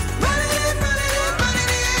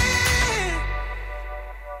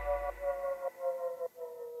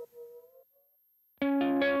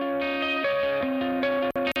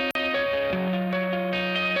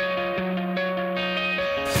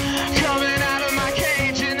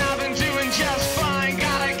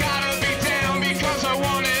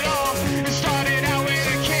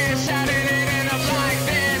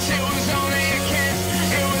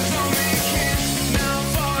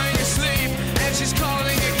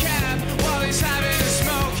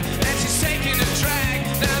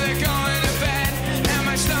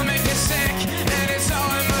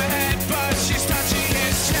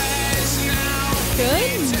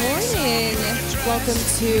welcome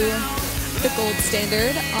to the Gold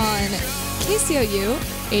Standard on KCOU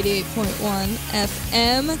 88.1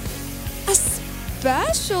 FM. A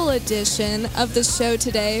special edition of the show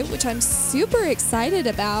today, which I'm super excited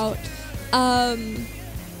about.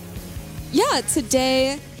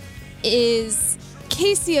 Today is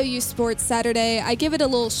KCOU Sports Saturday. I give it a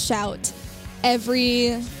little shout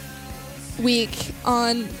every week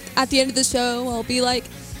at the end of the show. I'll be like,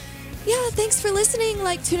 yeah, thanks for listening.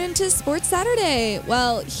 Tune into Sports Saturday.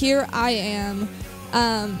 Well, here I am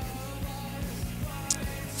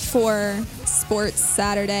for Sports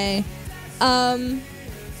Saturday. All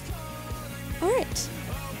right.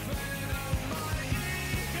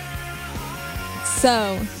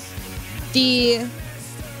 So, the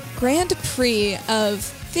Grand Prix of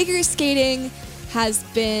figure skating has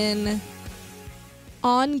been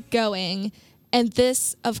ongoing, and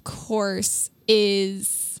this, of course,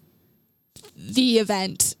 is the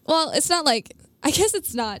event. Well, it's not I guess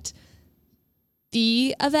it's not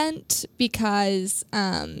the event because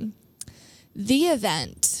the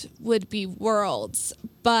event would be Worlds,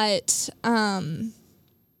 but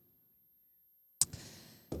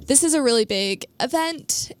this is a really big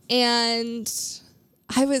event, and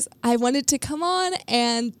I wanted to come on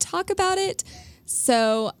and talk about it,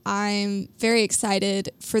 so I'm very excited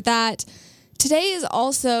for that. Today is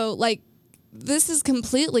also, this is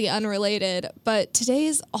completely unrelated, but today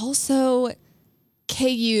is also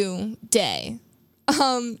KU Day.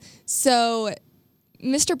 So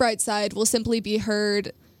Mr. Brightside will simply be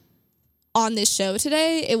heard on this show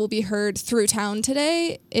today. It will be heard through town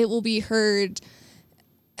today. It will be heard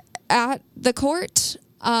at the court.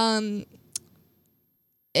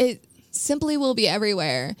 It simply will be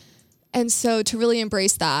everywhere. And so to really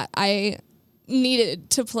embrace that, I needed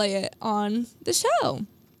to play it on the show.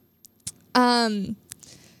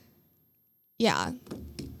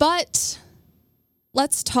 But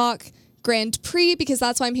let's talk Grand Prix because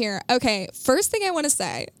that's why I'm here. Okay, first thing I want to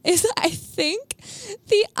say is I think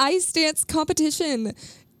the ice dance competition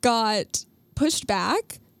got pushed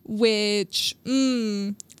back, which,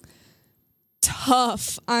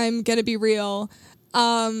 tough. I'm going to be real.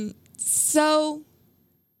 So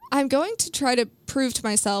I'm going to try to prove to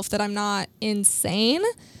myself that I'm not insane,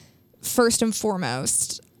 first and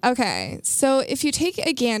foremost. Okay, so if you take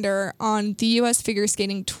a gander on the U.S. Figure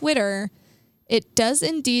Skating Twitter, it does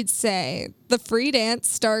indeed say the free dance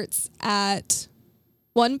starts at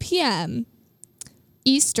 1 p.m.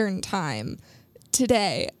 Eastern time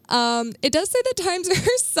today. It does say the times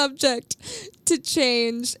are subject to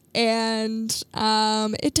change, and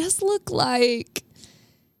it does look like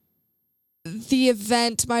the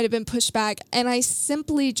event might have been pushed back, and I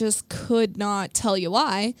simply just could not tell you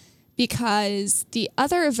why, because the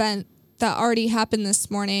other event that already happened this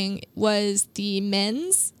morning was the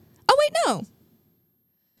men's. Oh, wait, no.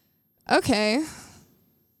 Okay.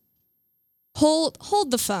 Hold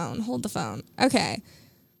the phone. Okay.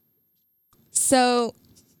 So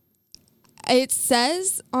it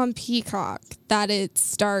says on Peacock that it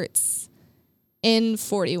starts in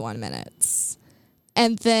 41 minutes.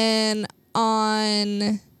 And then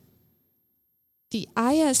on the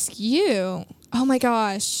ISU, oh my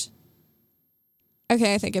gosh.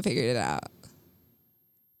 Okay, I think I figured it out.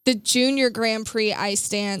 The Junior Grand Prix ice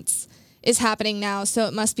dance is happening now, so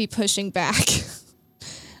it must be pushing back.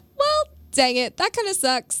 Well, dang it. That kind of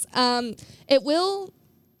sucks. It will,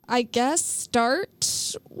 I guess,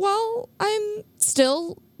 start while I'm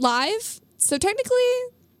still live. So technically,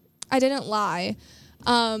 I didn't lie.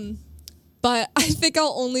 But I think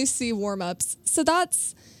I'll only see warm-ups. So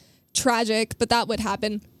that's tragic, but that would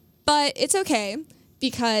happen. But it's okay,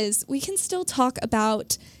 because we can still talk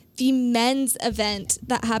about the men's event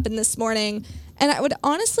that happened this morning. And I would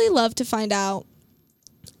honestly love to find out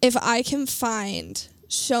if I can find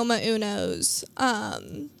Shoma Uno's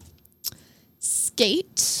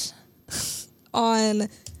skate on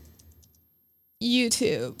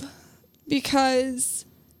YouTube, because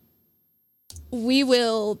we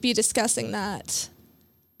will be discussing that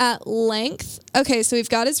at length. Okay, so we've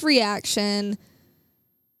got his reaction,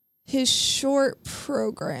 his short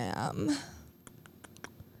program.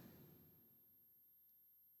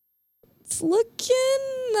 It's looking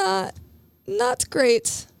not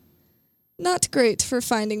great. Not great for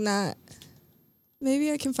finding that.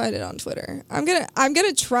 Maybe I can find it on Twitter. I'm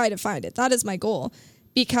gonna try to find it. That is my goal,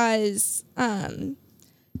 because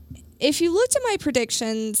if you looked at my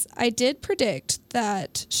predictions, I did predict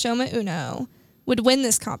that Shoma Uno would win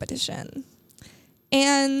this competition.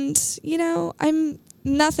 And, I'm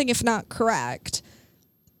nothing if not correct.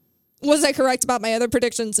 Was I correct about my other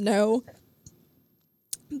predictions? No.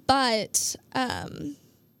 But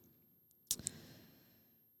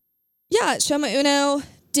yeah, Shoma Uno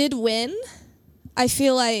did win. I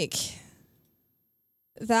feel like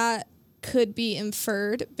that could be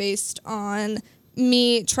inferred based on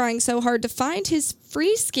me trying so hard to find his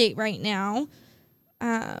free skate right now.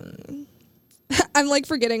 I'm like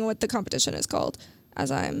forgetting what the competition is called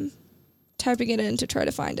as I'm typing it in to try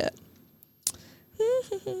to find it.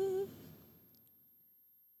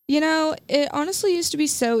 You know, it honestly used to be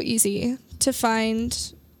so easy to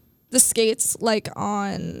find the skates like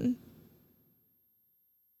on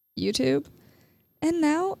YouTube, and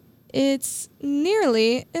now it's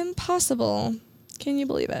nearly impossible. Can you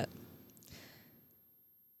believe it?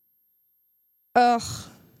 Ugh.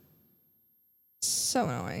 So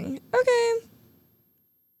annoying. Okay.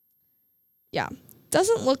 Yeah.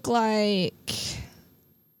 Doesn't look like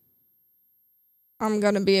I'm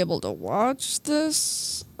going to be able to watch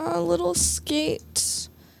this little skate.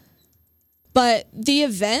 But the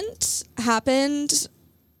event happened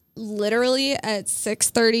literally at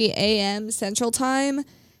 6:30 a.m. Central Time,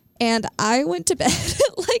 and I went to bed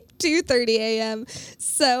at like 2:30 a.m.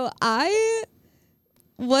 So I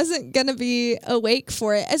wasn't going to be awake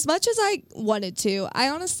for it as much as I wanted to. I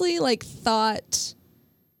honestly thought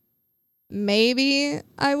maybe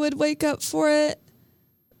I would wake up for it,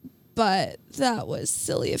 but that was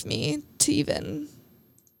silly of me to even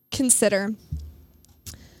consider.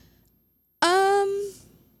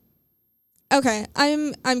 Okay,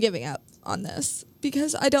 I'm giving up on this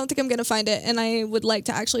because I don't think I'm going to find it, and I would like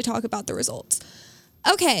to actually talk about the results.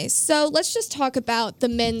 Okay, so let's just talk about the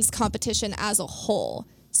men's competition as a whole.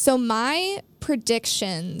 So my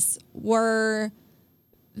predictions were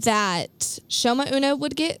that Shoma Uno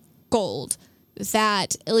would get gold,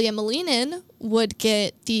 that Ilya Malinin would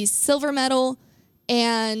get the silver medal,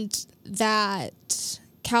 and that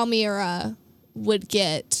Kalmira would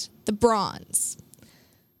get the bronze.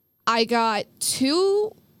 I got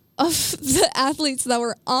two of the athletes that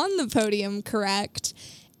were on the podium correct,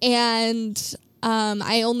 and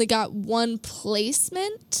I only got one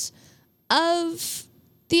placement of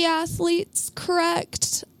the athletes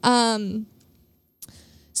correct.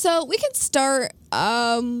 So we can start.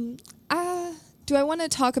 Do I want to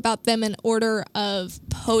talk about them in order of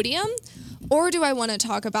podium, or do I want to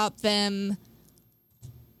talk about them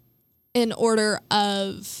in order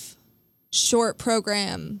of short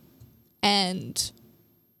program and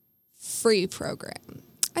free program?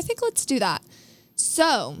 I think let's do that.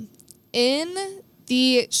 So in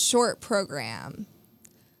the short program,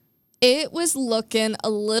 it was looking a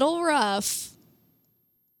little rough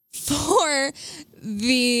for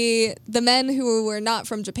the men who were not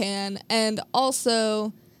from Japan, and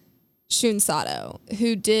also Shun Sato,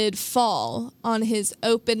 who did fall on his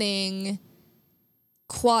opening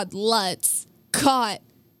quad lutz, got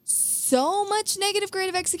so much negative grade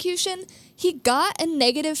of execution. He got a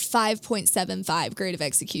negative 5.75 grade of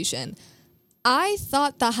execution. I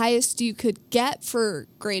thought the highest you could get for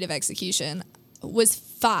grade of execution was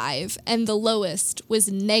 5, and the lowest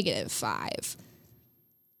was negative 5.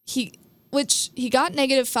 He got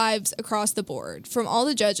negative 5s across the board. From all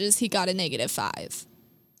the judges, he got a negative 5.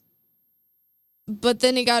 But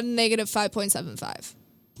then he got a negative 5.75.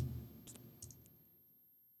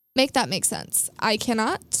 Make that make sense. I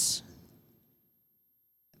cannot,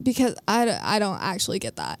 because I don't actually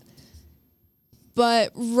get that.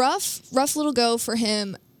 But rough little go for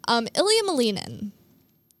him. Ilya Malinin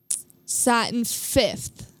sat in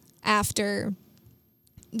 5th after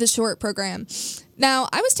the short program. Now,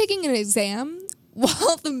 I was taking an exam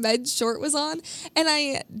while the men's short was on, and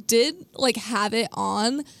I did have it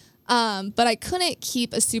on, but I couldn't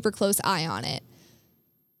keep a super close eye on it.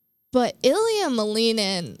 But Ilya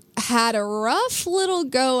Malinin had a rough little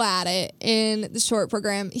go at it in the short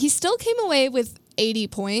program. He still came away with 80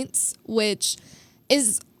 points, which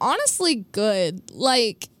is honestly good.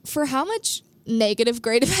 For how much negative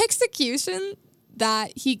grade of execution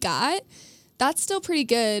that he got, that's still pretty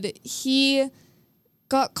good. He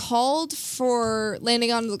got called for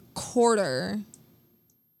landing on the quarter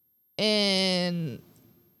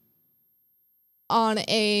on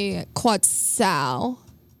a quad sal.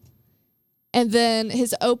 And then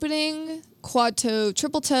his opening quad toe,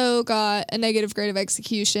 triple toe got a negative grade of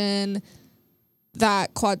execution.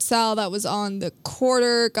 That quad sal that was on the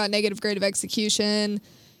quarter got negative grade of execution.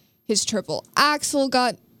 His triple axel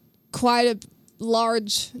got quite a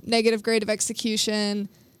large negative grade of execution.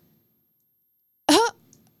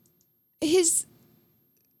 His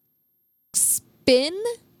spin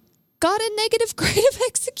got a negative grade of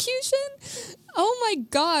execution. Oh my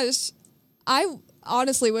gosh. I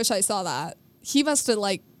honestly wish I saw that. He must have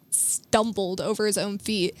stumbled over his own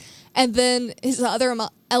feet. And then his other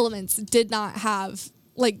elements did not have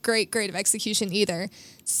like great of execution either.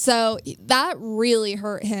 So that really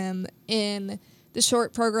hurt him in the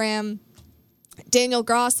short program. Daniel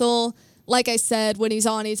Grossel, like I said, when he's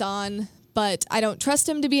on, but I don't trust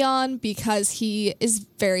him to be on because he is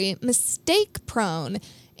very mistake prone,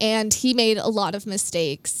 and he made a lot of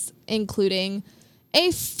mistakes, including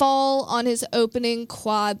a fall on his opening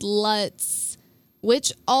quad Lutz,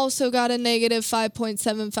 which also got a negative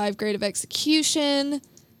 5.75 grade of execution.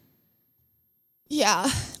 Yeah,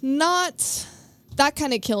 that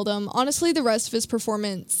kind of killed him. Honestly, the rest of his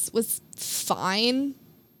performance was fine,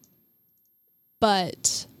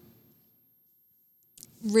 but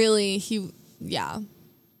really he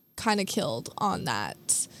kind of killed on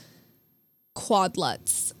that quad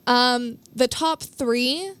Lutz. The top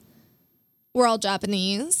 3 were all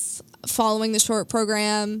Japanese following the short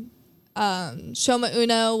program. Shoma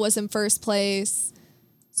Uno was in first place.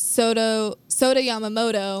 Soda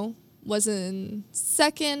Yamamoto was in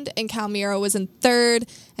second, and Calmiro was in third.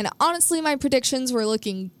 And honestly, my predictions were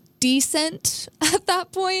looking decent at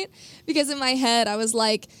that point, because in my head I was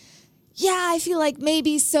like, yeah, I feel like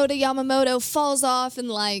maybe Soda Yamamoto falls off, and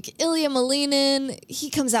like Ilya Malinin, he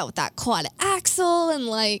comes out with that quad axle, and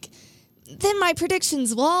like then my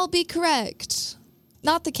predictions will all be correct.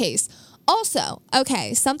 Not the case. Also,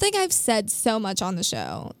 okay, something I've said so much on the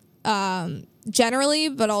show, generally,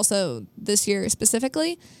 but also this year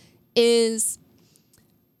specifically, is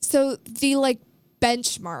so the like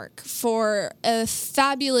benchmark for a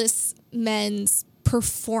fabulous men's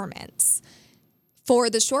performance for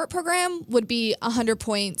the short program would be 100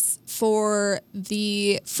 points. For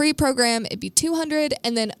the free program, it'd be 200,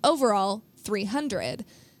 and then overall 300.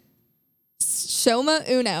 Shoma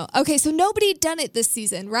Uno. Okay, so nobody had done it this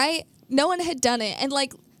season, right? No one had done it. And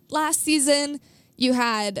like last season, you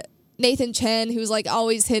had Nathan Chen, who was like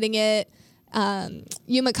always hitting it.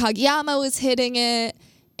 Yuma Kageyama was hitting it.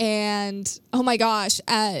 And oh my gosh,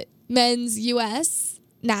 at men's US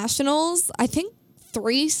nationals, I think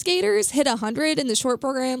 3 skaters hit 100 in the short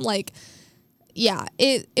program. Like, yeah,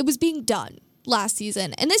 it was being done last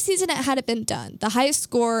season. And this season, it hadn't been done. The highest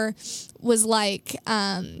score was like,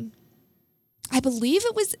 I believe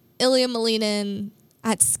it was Ilya Malinin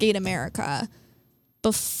at Skate America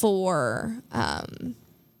before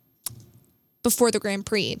the Grand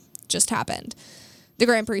Prix just happened. The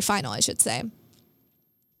Grand Prix final, I should say.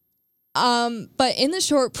 But in the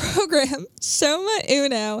short program, Shoma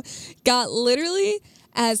Uno got literally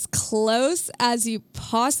as close as you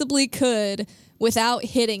possibly could without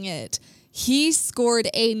hitting it. He scored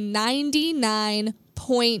a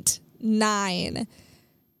 99.9.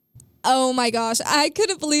 Oh my gosh, I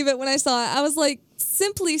couldn't believe it when I saw it. I was like,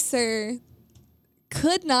 Simply Sir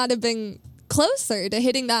could not have been closer to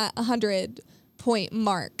hitting that 100-point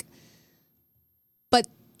mark. But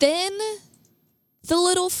then the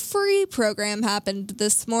little free program happened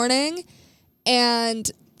this morning, and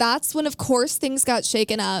that's when, of course, things got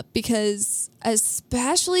shaken up, because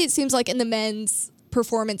especially it seems like in the men's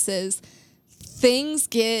performances, things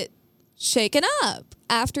get shaken up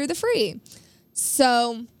after the free.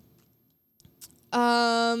 So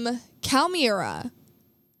Calmira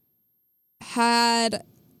had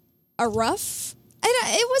a rough,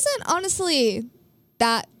 it wasn't honestly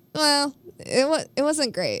that, well, it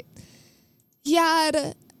wasn't great. He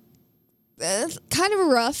had kind of a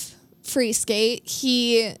rough free skate.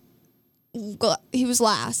 He was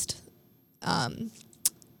last,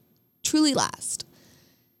 truly last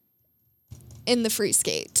in the free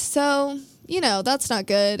skate. So, that's not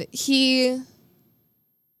good. He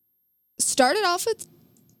started off with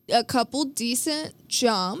a couple decent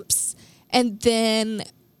jumps and then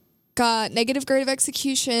got negative grade of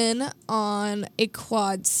execution on a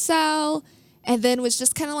quad sal, and then was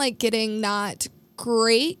just kind of like getting not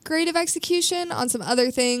great grade of execution on some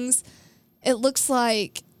other things. It looks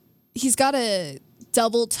like he's got a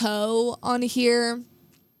double toe on here,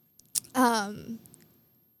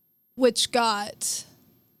 which got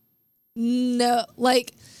no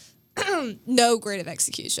grade of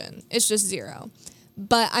execution. It's just 0.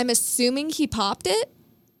 But I'm assuming he popped it.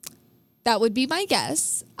 That would be my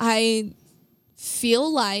guess. I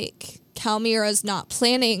feel like Calmira's not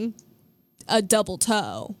planning a double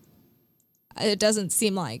toe. It doesn't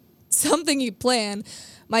seem like something he'd plan.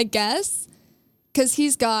 My guess, because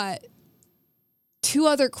he's got 2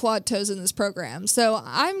 other quad toes in this program. So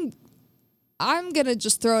I'm going to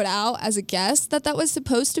just throw it out as a guess that was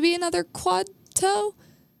supposed to be another quad toe.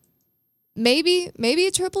 Maybe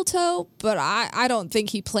a triple toe, but I don't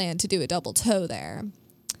think he planned to do a double toe there.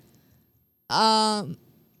 And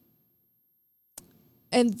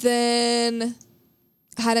then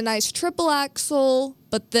had a nice triple axel,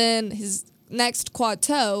 but then his next quad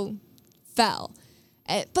toe fell.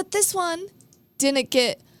 But this one didn't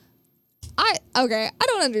get... I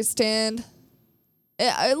don't understand.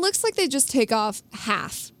 It looks like they just take off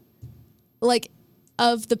half, like,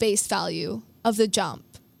 of the base value of the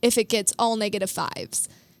jump if it gets all -5s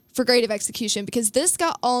for grade of execution, because this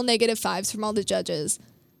got all -5s from all the judges.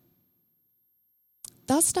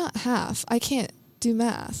 That's not half. I can't do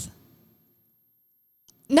math.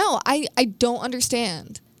 No, I don't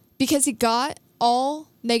understand, because he got all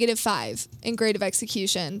 -5 in grade of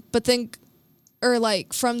execution, but then, or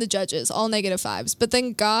like from the judges, all -5s, but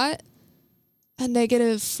then got a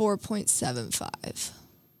 -4.75.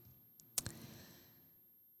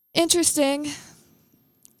 Interesting.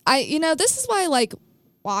 This is why I like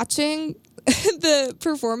watching the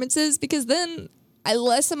performances, because then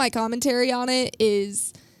less of my commentary on it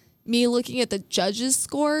is me looking at the judges'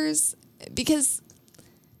 scores, because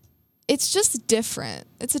it's just different.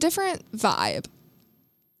 It's a different vibe.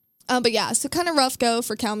 But yeah, so kind of rough go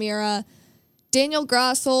for Calmira. Daniel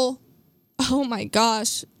Grossel, oh my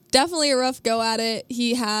gosh, definitely a rough go at it.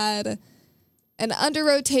 He had an under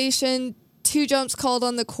rotation, 2 jumps called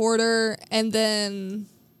on the quarter, and then,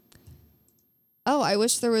 I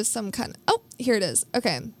wish there was some kind of, here it is.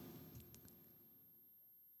 Okay.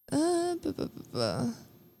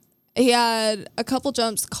 He had a couple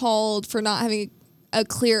jumps called for not having a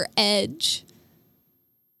clear edge.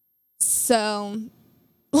 So,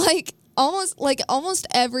 almost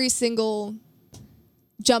every single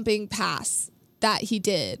jumping pass that he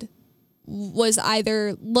did was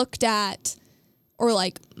either looked at or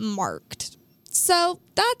marked. So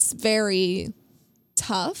that's very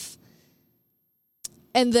tough.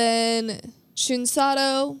 And then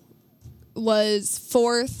Shunsato was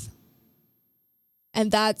 4th.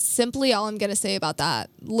 And that's simply all I'm going to say about that.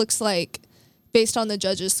 Looks like, based on the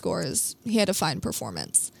judges' scores, he had a fine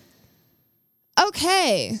performance.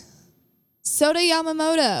 Okay. Sota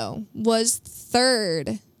Yamamoto was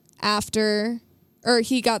 3rd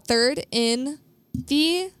he got 3rd in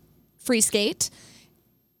the free skate,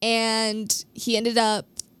 and he ended up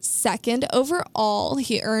 2nd overall.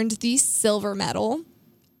 He earned the silver medal.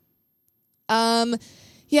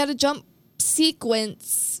 He had a jump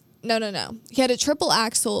sequence. No. He had a triple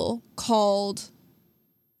axel called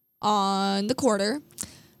on the quarter.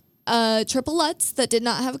 Triple Lutz that did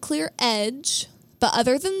not have a clear edge. But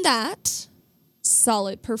other than that,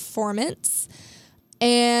 solid performance.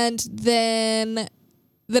 And then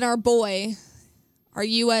our boy, our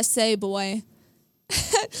USA boy,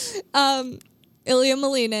 Ilya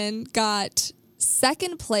Malinin got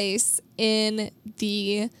 2nd place in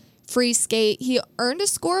the free skate. He earned a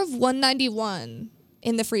score of 191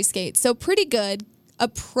 in the free skate. So pretty good.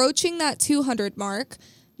 Approaching that 200 mark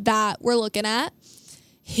that we're looking at.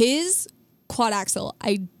 His quad axel,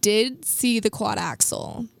 I did see the quad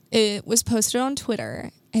axel. It was posted on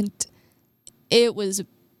Twitter, and it was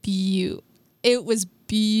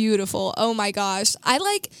beautiful. Oh my gosh. I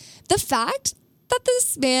like the fact that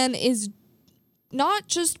this man is not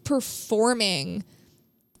just performing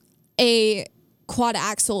a quad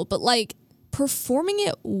axel, but performing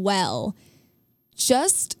it well.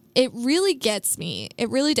 It really gets me. It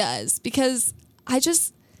really does, because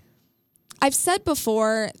I've said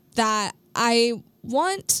before that I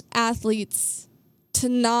want athletes to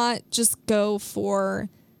not just go for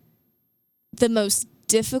the most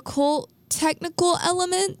difficult technical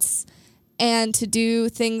elements and to do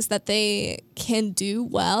things that they can do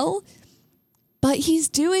well, but he's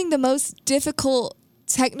doing the most difficult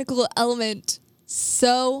technical element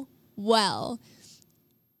so well.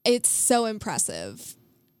 It's so impressive.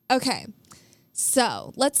 Okay,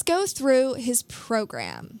 so let's go through his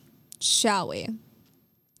program, shall we?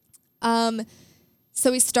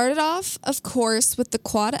 So he started off, of course, with the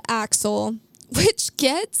quad axel, which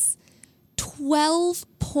gets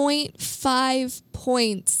 12.5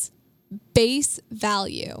 points base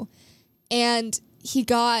value. And he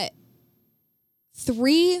got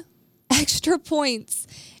 3 extra points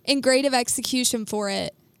in grade of execution for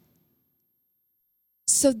it.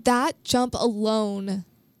 So that jump alone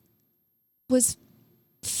was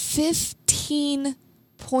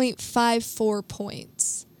 15.54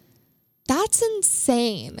 points. That's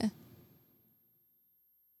insane.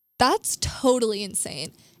 That's totally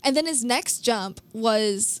insane. And then his next jump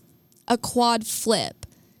was a quad flip.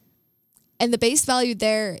 And the base value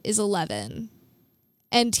there is 11.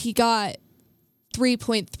 And he got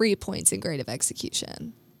 3.3 points in grade of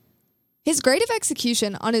execution. His grade of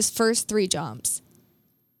execution on his first 3 jumps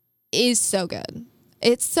is so good.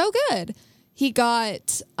 It's so good. He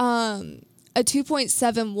got a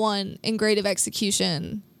 2.71 in grade of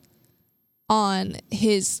execution on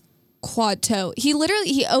his quad toe. He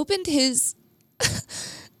opened his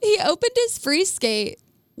free skate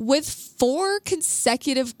with 4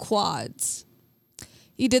 consecutive quads.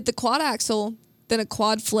 He did the quad axel, then a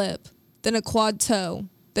quad flip, then a quad toe,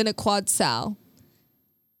 then a quad sal.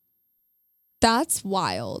 That's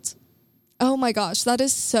wild. Oh my gosh, that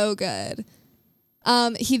is so good.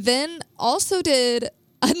 He then also did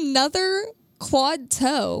another quad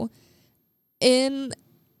toe in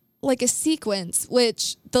like a sequence,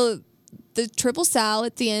 which the triple sal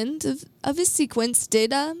at the end of his sequence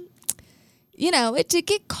did, it did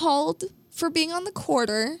get called for being on the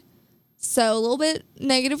quarter. So a little bit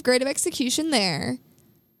negative grade of execution there.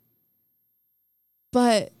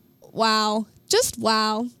 But wow, just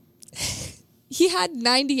wow. He had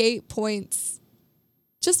 98 points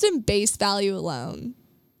just in base value alone,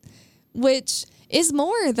 which is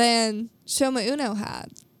more than Shoma Uno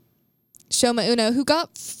had. Shoma Uno, who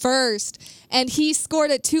got first, and he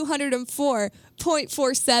scored at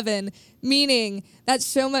 204.47, meaning that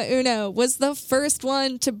Shoma Uno was the first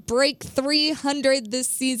one to break 300 this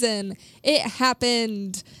season. It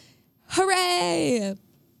happened. Hooray!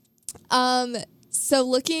 So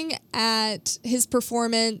looking at his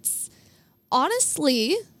performance,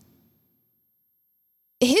 honestly,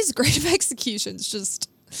 his grade of execution is just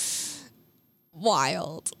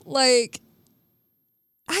wild. Like,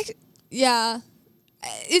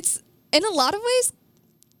 it's in a lot of ways,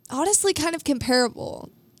 honestly, kind of comparable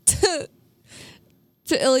to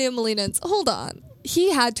Ilya Molinen's. Hold on.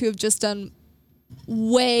 He had to have just done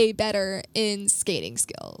way better in skating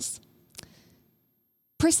skills.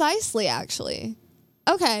 Precisely, actually.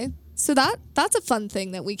 Okay, so that's a fun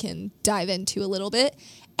thing that we can dive into a little bit.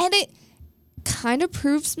 And it kind of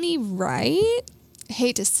proves me right. I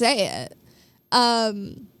hate to say it.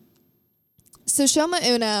 So Shoma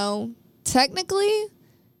Uno, technically,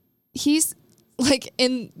 he's like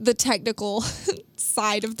in the technical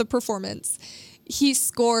side of the performance. He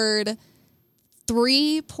scored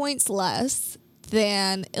 3 points less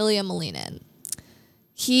than Ilya Molinen.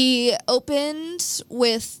 He opened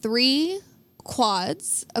with 3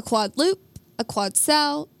 quads, a quad loop, a quad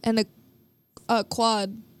sal, and a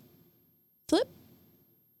quad flip.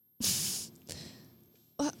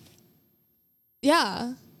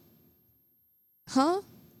 Yeah. Huh?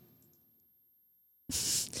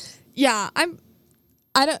 Yeah,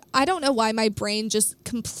 I don't know why my brain just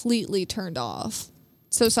completely turned off.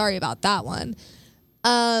 So sorry about that one.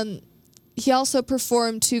 He also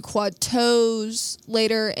performed 2 quad toes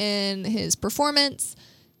later in his performance.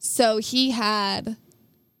 So he had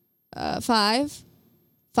 5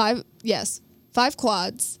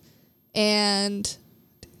 quads, and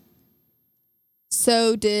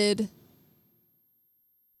so did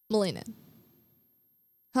Molinen.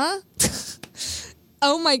 Huh?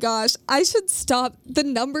 Oh my gosh, I should stop. The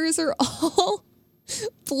numbers are all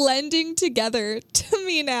blending together to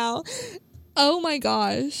me now. Oh my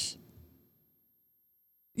gosh.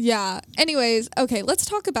 Yeah. Anyways, okay, let's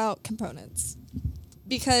talk about components,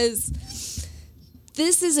 because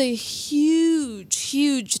this is a huge,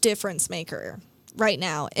 huge difference maker right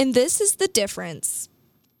now. And this is the difference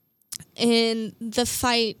in the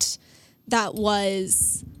fight that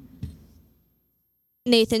was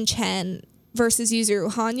Nathan Chen versus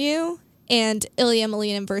Yuzuru Hanyu and Ilya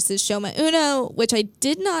Molinen versus Shoma Uno, which I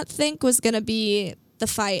did not think was going to be the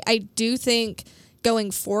fight. I do think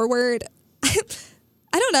going forward,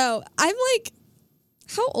 I don't know. I'm like,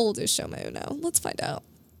 how old is Shoma Uno? Let's find out.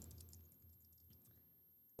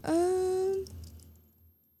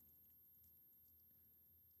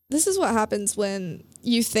 This is what happens when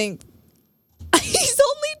you think he's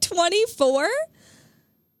only 24?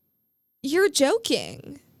 You're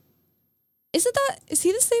joking. Is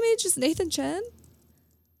he the same age as Nathan Chen?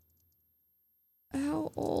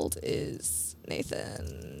 How old is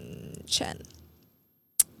Nathan Chen?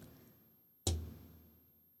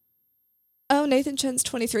 Oh, Nathan Chen's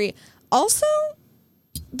 23. Also,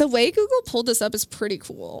 the way Google pulled this up is pretty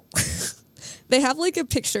cool. They have like a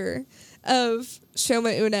picture of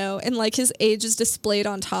Shoma Uno and like his age is displayed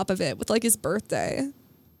on top of it with like his birthday.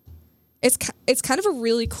 It's kind of a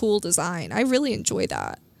really cool design. I really enjoy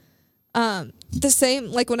that. The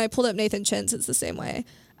same, like when I pulled up Nathan Chen's, it's the same way.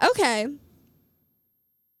 Okay.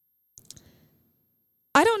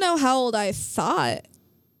 I don't know how old I thought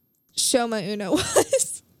Shoma Uno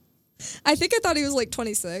was. I think I thought he was like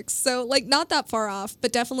 26. So like not that far off,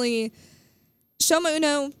 but definitely Shoma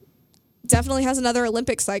Uno definitely has another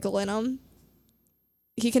Olympic cycle in him.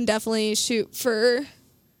 He can definitely shoot for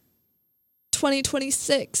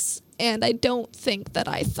 2026. And I don't think that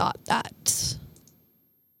I thought that.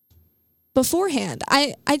 beforehand.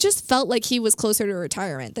 I just felt like he was closer to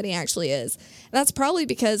retirement than he actually is. And that's probably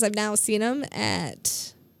because I've now seen him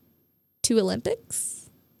at 2 Olympics.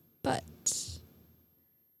 But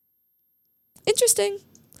interesting.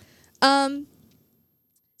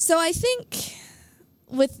 So I think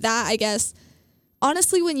with that, I guess,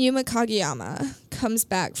 honestly, when Yuma Kageyama comes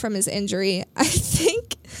back from his injury, I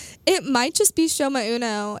think it might just be Shoma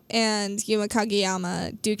Uno and Yuma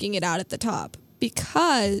Kageyama duking it out at the top,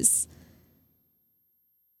 because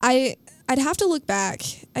I'd have to look back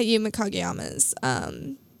at Yuma Kageyama's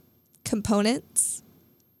components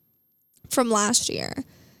from last year,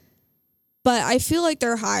 but I feel like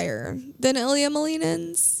they're higher than Ilya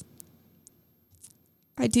Molinen's.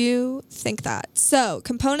 I do think that. So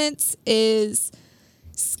components is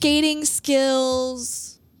skating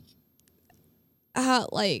skills,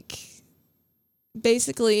 like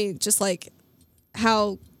basically just like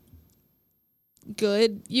how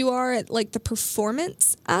good you are at like the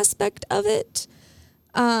performance aspect of it.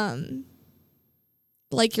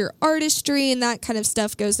 Like your artistry and that kind of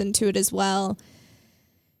stuff goes into it as well.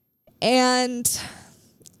 And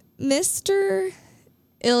Mr.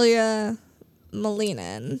 Ilya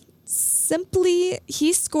Molinen,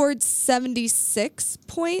 he scored 76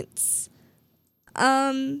 points.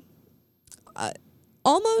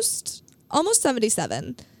 Almost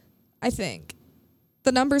 77, I think.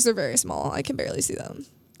 The numbers are very small. I can barely see them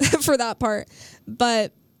for that part.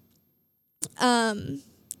 But,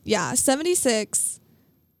 76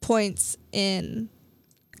 points in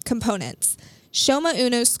components. Shoma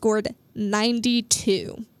Uno scored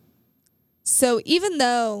 92. So even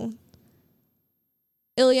though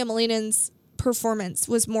Ilya Molinen's performance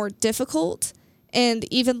was more difficult,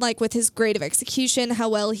 and even like with his grade of execution, how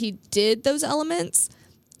well he did those elements,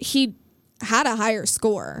 he had a higher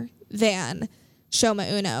score than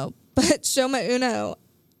Shoma Uno. But Shoma Uno,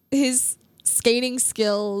 his skating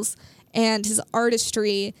skills and his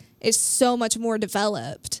artistry is so much more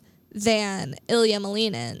developed than Ilya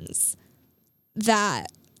Molinen's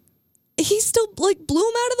that he still like blew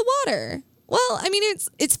him out of the water. Well, I mean,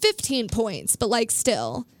 it's 15 points, but like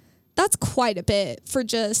still, that's quite a bit for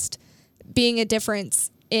just being a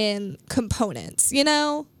difference in components, you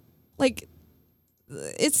know? Like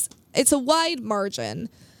it's a wide margin.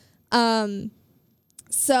 So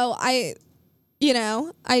I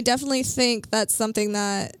definitely think that's something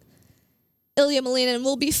that Ilya Molinen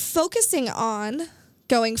will be focusing on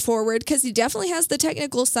going forward, because he definitely has the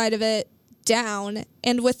technical side of it down.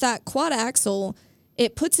 And with that quad axle,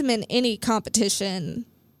 it puts him in any competition,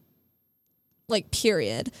 like,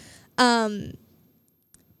 period. But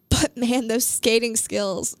man, those skating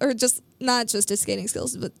skills, or just not just his skating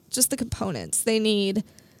skills, but just the components, they need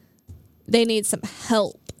some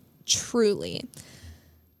help, truly.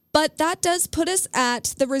 But that does put us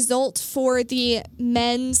at the result for the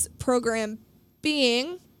men's program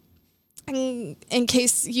being, in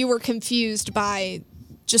case you were confused by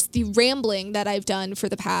just the rambling that I've done for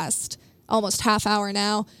the past almost half hour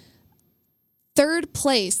now. Third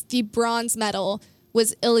place, the bronze medal,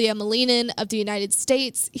 was Ilya Molinen of the United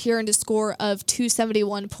States. He earned a score of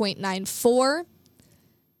 271.94.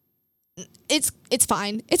 It's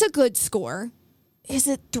fine. It's a good score. Is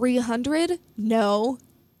it 300? No.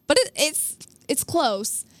 But it's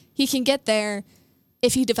close. He can get there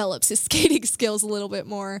if he develops his skating skills a little bit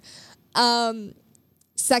more.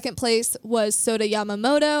 Second place was Sota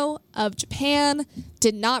Yamamoto of Japan.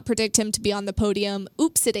 Did not predict him to be on the podium.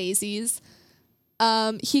 Oops-a-daisies.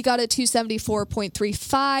 He got a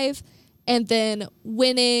 274.35, and then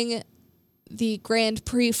winning the Grand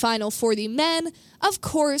Prix final for the men, of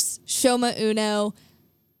course, Shoma Uno.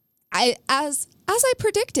 As I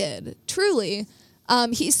predicted, truly.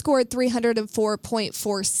 He scored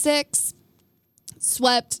 304.46,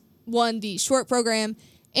 won the short program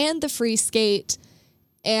and the free skate,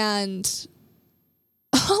 and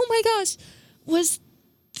oh my gosh, was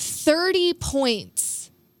 30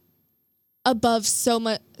 points above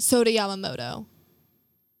Sota Yamamoto.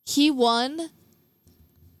 He won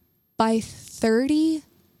by 30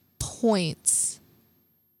 points.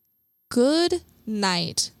 Good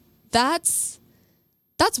night. That's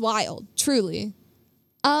wild, truly.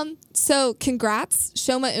 So congrats,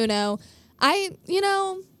 Shoma Uno.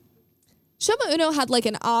 Shoma Uno had like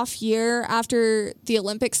an off year after the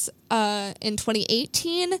Olympics in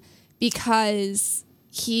 2018 because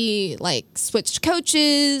he like switched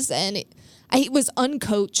coaches and he was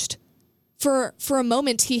uncoached. For a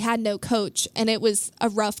moment, he had no coach, and it was a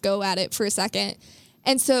rough go at it for a second.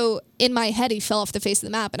 And so in my head, he fell off the face of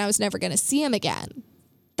the map, and I was never going to see him again.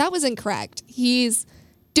 That was incorrect. He's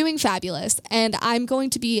doing fabulous, and I'm going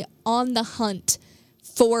to be on the hunt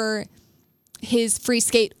for his free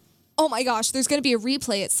skate. Oh my gosh, there's going to be a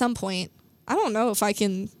replay at some point. I don't know if I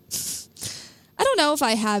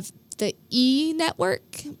have the E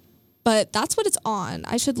network, but that's what it's on.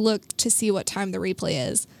 I should look to see what time the replay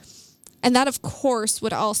is. And that, of course,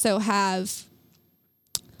 would also have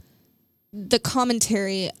the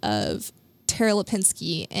commentary of Tara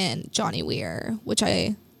Lipinski and Johnny Weir, which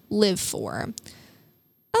I live for.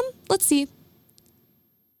 Let's see.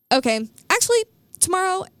 Okay, actually,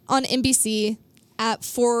 tomorrow on NBC at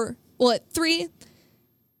 3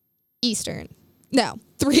 Eastern. No,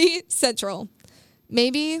 3 Central.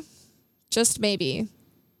 Maybe, just maybe,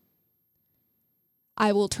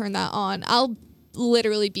 I will turn that on. I'll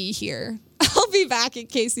literally be here. I'll be back at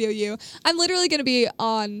KCOU. I'm literally going to be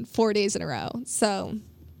on 4 days in a row. So,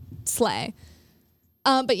 slay.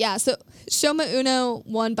 But yeah, so Shoma Uno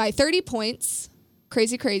won by 30 points.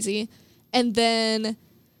 Crazy. And then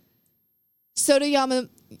Sota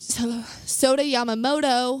Yamamoto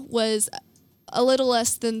was a little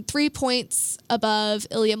less than 3 points above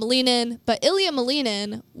Ilya Malinin, but Ilya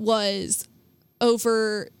Malinin was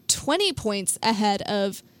over 20 points ahead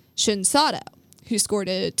of Shun Sato, who scored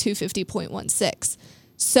a 250.16.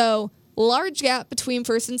 So large gap between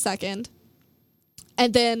first and second,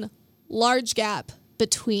 and then large gap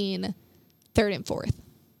between third and fourth.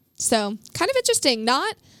 So kind of interesting.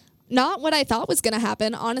 Not what I thought was going to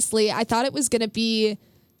happen. Honestly, I thought it was going to be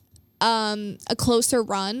a closer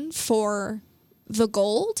run for the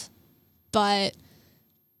gold, but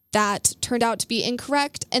that turned out to be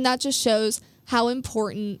incorrect, and that just shows how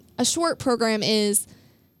important a short program is.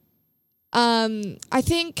 I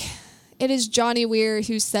think it is Johnny Weir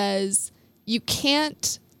who says you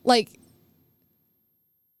can't,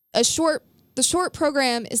 the short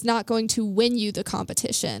program is not going to win you the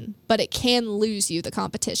competition, but it can lose you the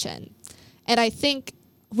competition. And I think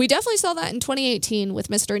we definitely saw that in 2018 with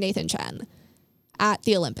Mr. Nathan Chen at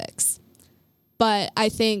the Olympics. But I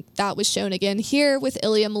think that was shown again here with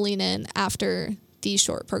Ilya Malinin after the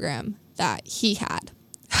short program that he had.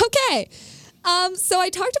 Okay. So I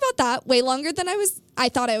talked about that way longer than I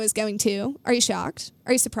thought I was going to. Are you shocked?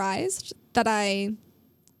 Are you surprised that I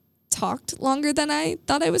talked longer than I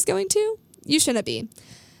thought I was going to? You shouldn't be.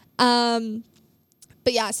 But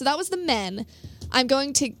yeah, so that was the men. I'm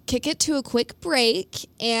going to kick it to a quick break,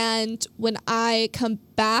 and when I come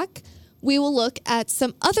back, we will look at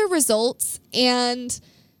some other results, and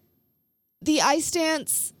the ice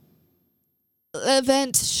dance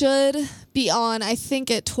event should be on, I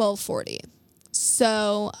think, at 12:40.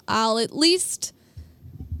 So I'll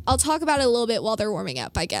talk about it a little bit while they're warming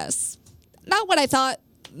up, I guess. Not what I thought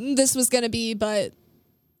this was going to be, but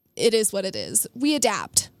it is what it is. We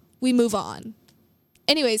adapt. We move on.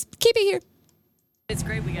 Anyways, keep it here. It's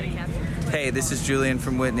great. We got to capture. Hey, this is Julian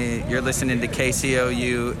from Whitney. You're listening to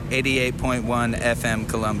KCOU 88.1 FM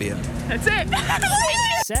Columbia. That's it.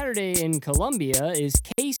 Saturday in Columbia is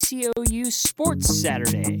KCOU Sports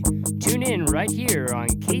Saturday. Tune in right here on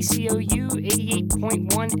KCOU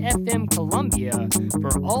 88.1 FM Columbia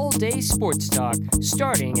for all-day sports talk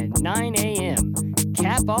starting at 9 a.m.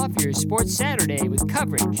 Cap off your Sports Saturday with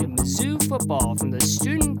coverage of Mizzou football from the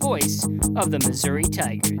student voice of the Missouri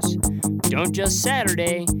Tigers. Don't just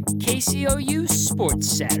Saturday, KCOU Sports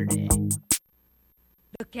Saturday.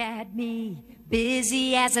 Look at me,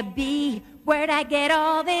 busy as a bee. Where'd I get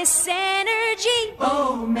all this energy?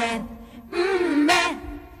 Oh, man, man.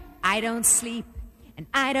 I don't sleep and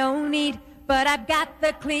I don't eat, but I've got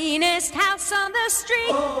the cleanest house on the street.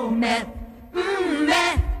 Oh, man,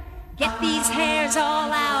 man. Get these hairs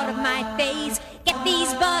all out of my face. Get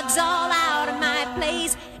these bugs all out of my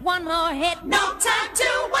place. One more hit, no time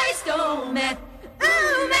to waste. Oh, man,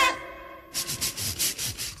 man.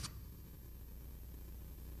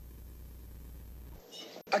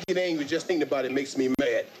 I get angry just thinking about it makes me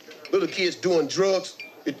mad. Little kids doing drugs,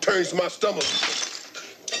 it turns my stomach.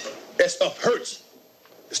 That stuff hurts.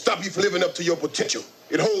 It stops you from living up to your potential.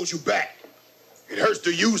 It holds you back. It hurts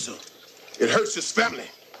the user. It hurts his family.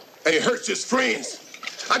 And it hurts his friends.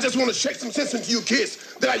 I just want to shake some sense into you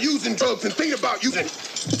kids that are using drugs and thinking about using.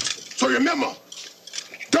 So remember,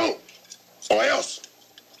 don't, or else.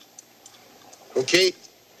 Okay?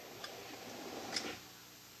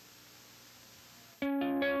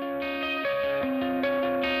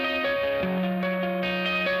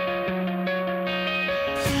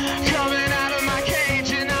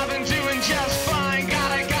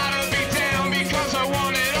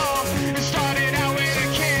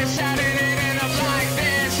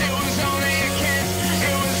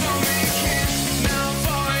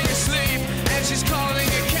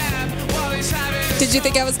 Did you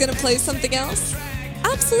think I was going to play something else?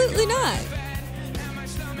 Absolutely not.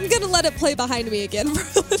 I'm going to let it play behind me again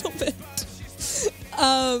for a little bit.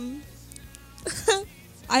 I'm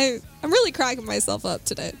really cracking myself up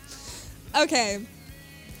today. Okay.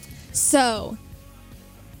 So,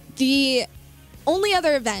 the only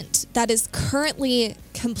other event that is currently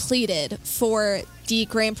completed for the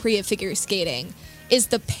Grand Prix of figure skating is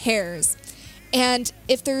the pairs. And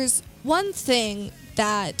if there's one thing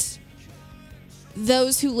that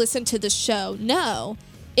those who listen to the show know,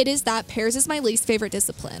 it is that pairs is my least favorite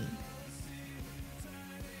discipline.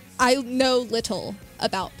 I know little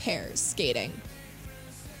about pairs skating.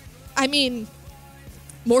 I mean,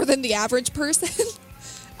 more than the average person,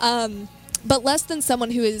 but less than someone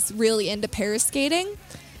who is really into pairs skating.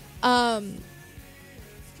 I'm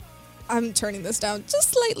turning this down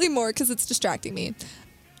just slightly more because it's distracting me.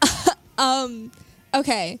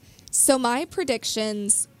 Okay, so my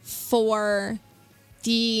predictions for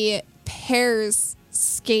the pairs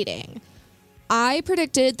skating. I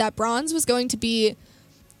predicted that bronze was going to be...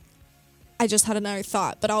 I just had another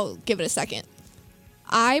thought, but I'll give it a second.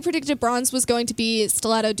 I predicted bronze was going to be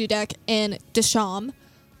Stiletto Dudek and Deschamps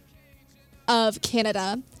of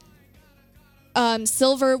Canada.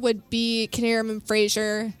 Silver would be Kaniram and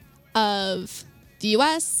Fraser of the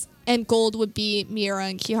US, and gold would be Miura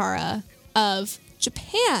and Kihara of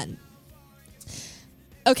Japan.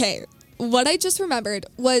 Okay, what I just remembered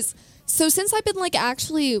was, so since I've been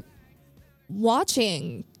actually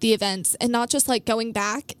watching the events and not just going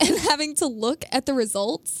back and having to look at the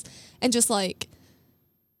results and just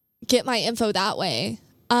get my info that way,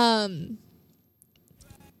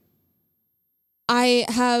 I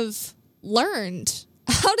have learned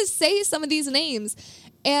how to say some of these names.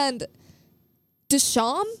 And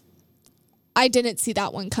Deschamps, I didn't see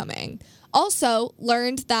that one coming. Also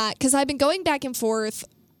learned that, because I've been going back and forth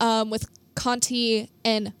with Conti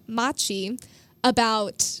and Machi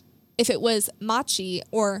about if it was Machi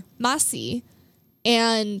or Masi,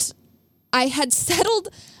 and I had settled,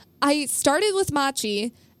 I started with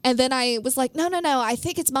Machi, and then I was like, no, I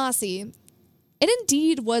think it's Masi. It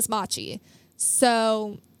indeed was Machi.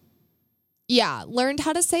 So, yeah, learned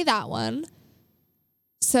how to say that one.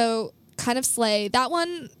 So, kind of slay. That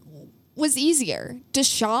one was easier.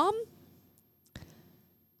 Deschamps?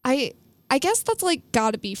 I guess that's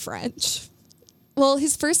gotta be French. Well,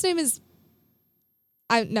 his first name is...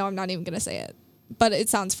 I'm not even going to say it, but it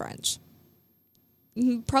sounds French.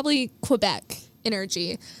 Probably Quebec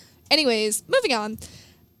energy. Anyways, moving on.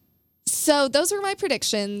 So those were my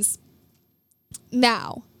predictions.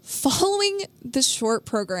 Now, following the short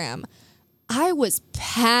program, I was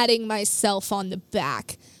patting myself on the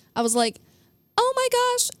back. I was like, oh my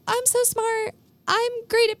gosh, I'm so smart. I'm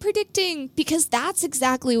great at predicting, because that's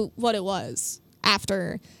exactly what it was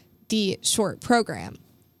after the short program.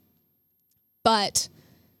 But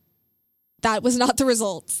that was not the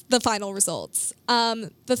results, the final results. The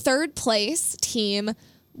third place team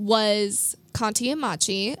was Conti and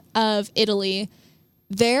Machi of Italy.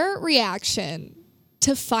 Their reaction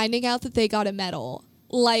to finding out that they got a medal,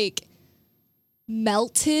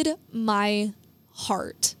 melted my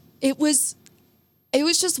heart. It was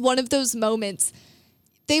just one of those moments.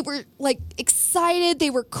 They were excited, they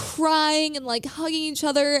were crying and hugging each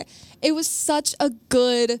other. It was such a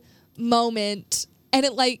good moment, and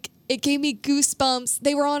it gave me goosebumps.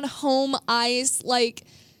 They were on home ice,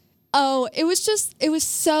 it was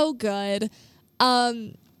so good.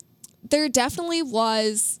 There definitely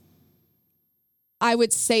was, I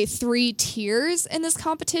would say, 3 tiers in this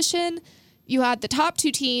competition. You had the top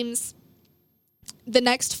 2 teams, the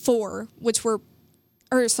next 4, the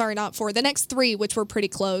next 3, which were pretty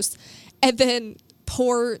close, and then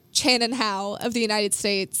poor Shannon Howe of the United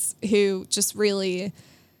States, who just really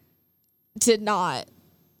did not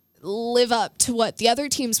live up to what the other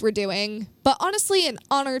teams were doing. But honestly, an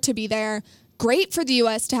honor to be there. Great for the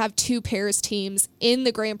U.S. to have 2 pairs teams in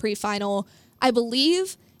the Grand Prix final. I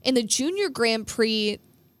believe in the Junior Grand Prix,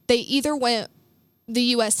 they either the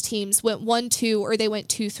U.S. teams went 1-2 or they went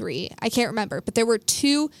 2-3. I can't remember, but there were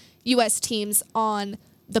 2 U.S. teams on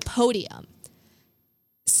the podium.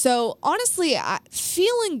 So honestly,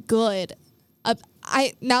 feeling good.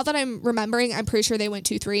 Now that I'm remembering, I'm pretty sure they went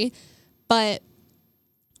 2-3, but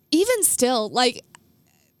even still,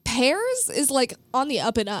 pairs is on the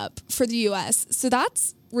up and up for the U.S. So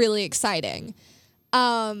that's really exciting.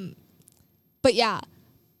 But yeah,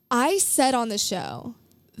 I said on the show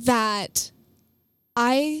that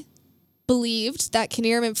I believed that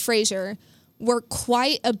Kaniram and Fraser were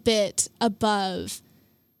quite a bit above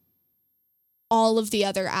all of the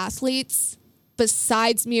other athletes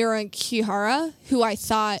besides Miura and Kihara, who I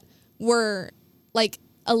thought were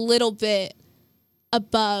a little bit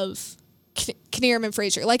above Knierim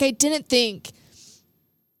Fraser. Like, I didn't think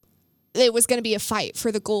it was going to be a fight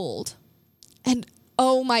for the gold. And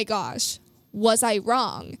oh my gosh, was I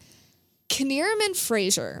wrong? Knierim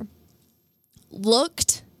Fraser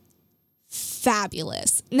looked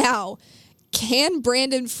fabulous. Now, can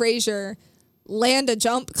Brandon Fraser land a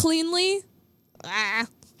jump cleanly?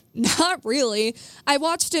 Not really. I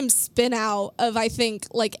watched him spin out of, I think,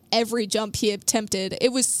 like every jump he attempted. I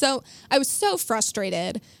was so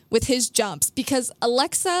frustrated with his jumps because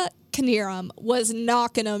Alexa Knierim was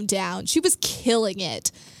knocking him down. She was killing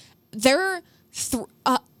it. Their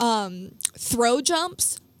throw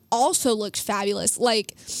jumps also looked fabulous.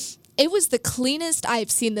 Like, it was the cleanest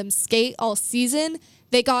I've seen them skate all season.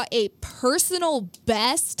 They got a personal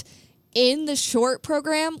best in the short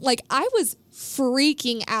program. Like, I was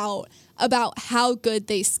freaking out about how good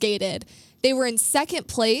they skated. They were in second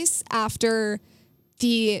place after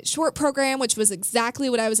the short program, which was exactly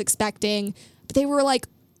what I was expecting. But they were, like,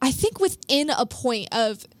 I think within a point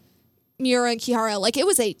of Miura and Kihara. Like, it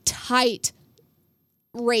was a tight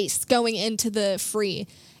race going into the free.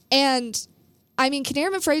 And, I mean,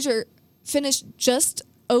 Knierim and Fraser finished just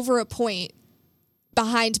over a point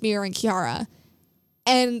behind Miura and Kihara.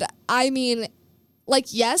 And, I mean, like,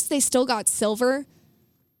 yes, they still got silver,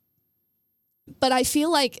 but I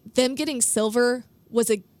feel like them getting silver was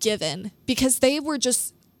a given because they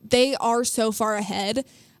are so far ahead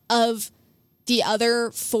of the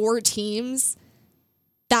other 4 teams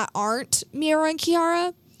that aren't Miura and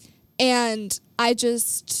Kihara. And I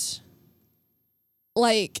just,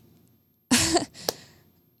 like,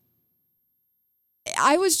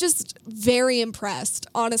 I was just very impressed,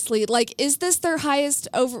 honestly. Like, is this their highest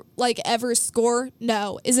ever score?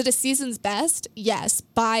 No. Is it a season's best? Yes,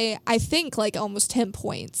 by, I think, like, almost 10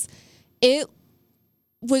 points. It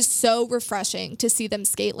was so refreshing to see them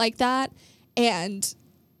skate like that. And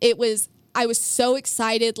I was so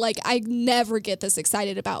excited. Like, I never get this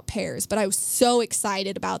excited about pairs, but I was so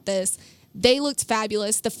excited about this. They looked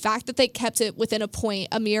fabulous. The fact that they kept it within a point,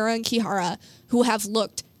 Amira and Kihara, who have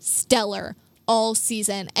looked stellar all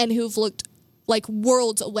season and who've looked like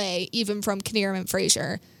worlds away even from Knierim and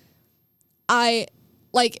Fraser. I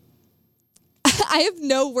have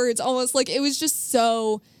no words almost. Like, it was just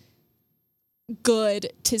so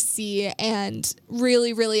good to see and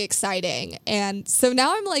really, really exciting. And so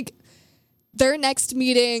now I'm like, their next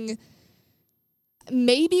meeting,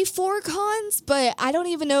 maybe 4 cons, but I don't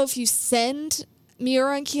even know if you send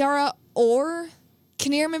Miura and Kiara or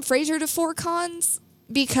Knierim and Fraser to 4 cons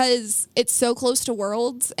because it's so close to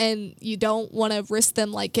Worlds and you don't want to risk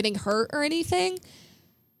them like getting hurt or anything.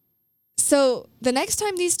 So the next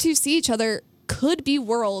time these two see each other could be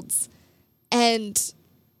Worlds. And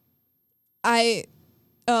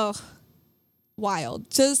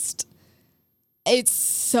wild. Just, it's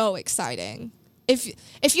so exciting.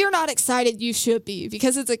 If you're not excited, you should be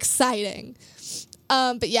because it's exciting.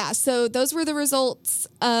 But yeah, so those were the results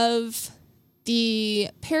of the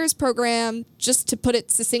pairs program. Just to put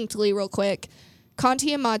it succinctly real quick,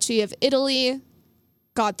 Conti and Machi of Italy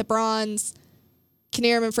got the bronze.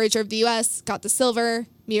 Knierim and Fraser of the U.S. got the silver.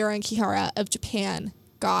 Miura and Kihara of Japan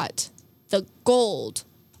got the gold.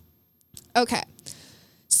 Okay,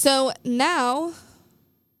 so now,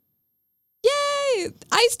 yay!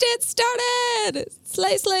 Ice dance started!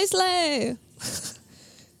 Slay, slay, slay!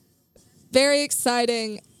 Very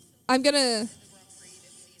exciting.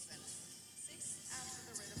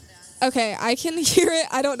 Okay, I can hear it.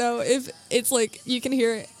 I don't know if it's like you can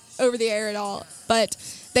hear it over the air at all, but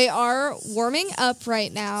they are warming up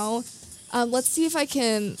right now. Let's see if I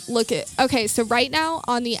can look at... Okay, so right now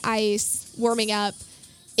on the ice, warming up,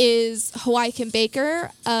 is Hawaii Baker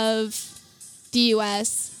of the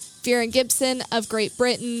U.S., Fearon Gibson of Great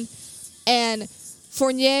Britain, and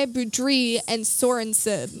Fournier, Boudry, and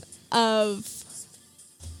Sorensen of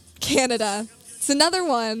Canada. It's another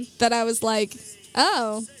one that I was like,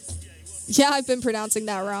 oh, yeah, I've been pronouncing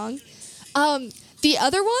that wrong. The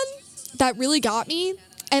other one that really got me,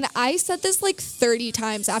 and I said this like 30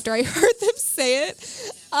 times after I heard them say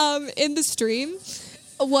it in the stream,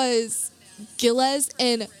 was Gilles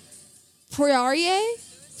and Poirier.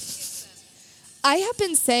 I have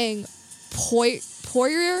been saying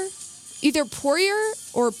Poirier, either Poirier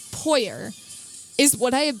or Poyer is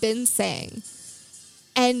what I have been saying.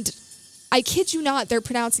 And I kid you not, they're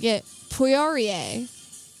pronouncing it Poirier.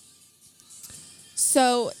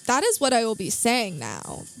 So that is what I will be saying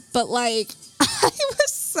now. But like, I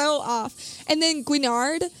was so off. And then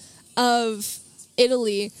Guinard of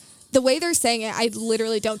Italy, the way they're saying it, I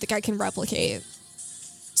literally don't think I can replicate.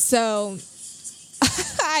 So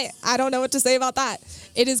I don't know what to say about that.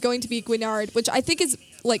 It is going to be Guinard, which I think is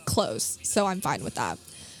like close. So I'm fine with that.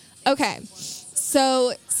 Okay.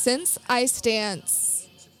 So since Ice Dance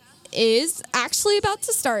is actually about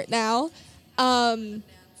to start now,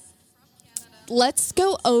 let's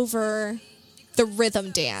go over the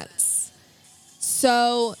rhythm dance.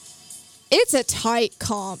 So it's a tight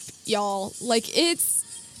comp, y'all. Like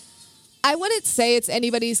I wouldn't say it's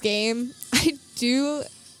anybody's game.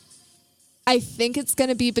 I think it's going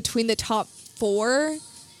to be between the top 4.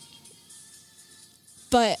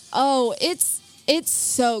 But, it's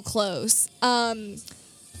so close.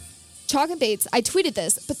 Chalk and Bates, I tweeted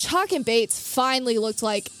this, but Chalk and Bates finally looked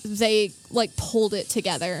like they, like, pulled it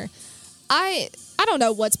together. I don't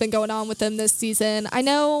know what's been going on with them this season. I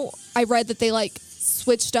know I read that they, like,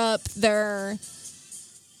 switched up their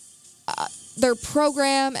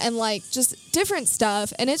program and, like, just different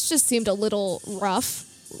stuff, and it's just seemed a little rough.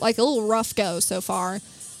 Like a little rough go so far.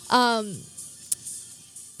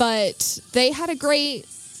 But they had a great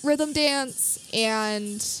rhythm dance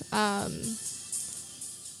and so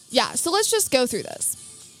let's just go through this.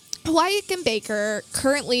 Hawaii and Baker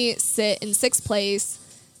currently sit in 6th place.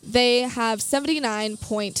 They have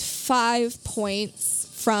 79.5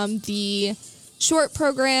 points from the short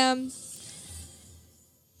program.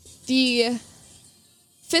 The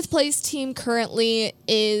 5th place team currently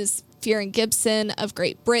is Fear and Gibson of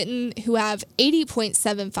Great Britain, who have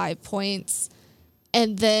 80.75 points.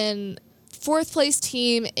 And then 4th place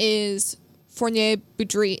team is Fournier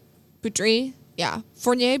Boudry.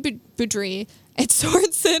 Fournier Boudry and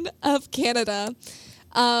Sorensen of Canada.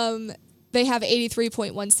 They have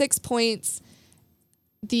 83.16 points.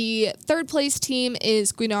 The 3rd place team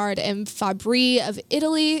is Guinard and Fabry of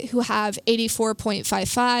Italy, who have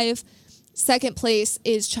 84.55. 2nd place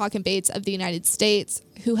is Chalk and Bates of the United States,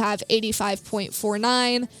 who have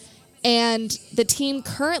 85.49. And the team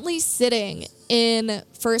currently sitting in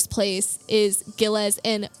 1st place is Gilles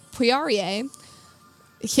and Poirier.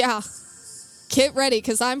 Yeah, get ready,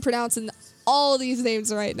 because I'm pronouncing all these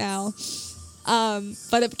names right now.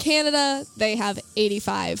 But of Canada, they have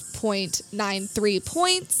 85.93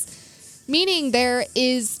 points, meaning there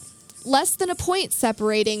is less than a point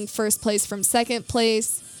separating 1st place from 2nd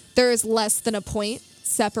place. There is less than a point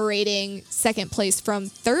separating 2nd place from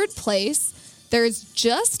 3rd place. There's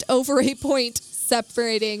just over a point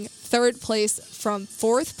separating 3rd place from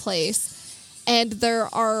 4th place. And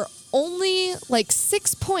there are only like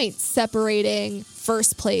 6 points separating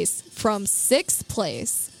 1st place from 6th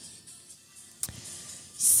place.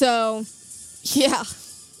 So, yeah,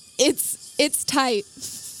 it's tight.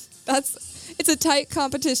 It's a tight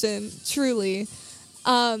competition, truly.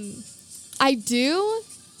 I do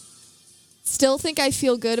still think I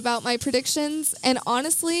feel good about my predictions, and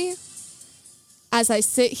honestly, as I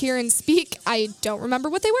sit here and speak, I don't remember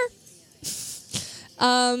what they were.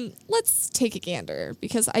 Let's take a gander,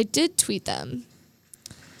 because I did tweet them,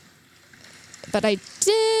 but I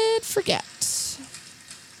did forget.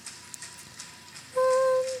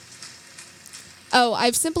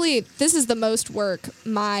 This is the most work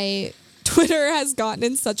my Twitter has gotten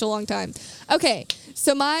in such a long time. Okay,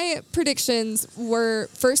 so my predictions were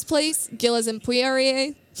 1st place, Gilles and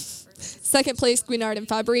Poirier, 2nd place, Guinard and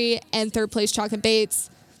Fabry, and 3rd place, Chalk and Bates.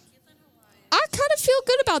 I kind of feel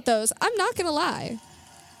good about those. I'm not going to lie.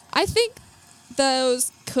 I think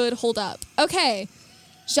those could hold up. Okay,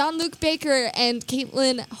 Jean-Luc Baker and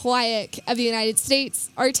Caitlin Hwayak of the United States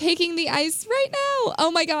are taking the ice right now.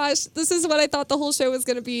 Oh my gosh, this is what I thought the whole show was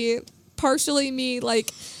going to be. Partially me,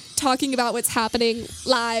 like, talking about what's happening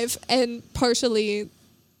live, and partially,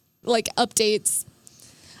 like, updates.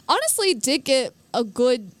 Honestly, did get a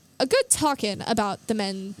good talking about the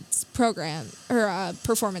men's program or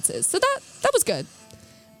performances, so that was good.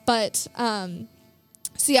 But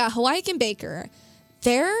Hawaii and Baker,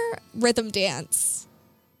 their rhythm dance,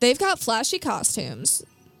 they've got flashy costumes,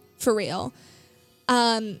 for real.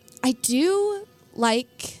 I do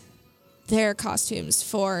like their costumes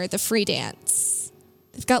for the free dance.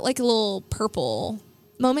 They've got like a little purple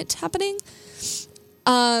moment happening.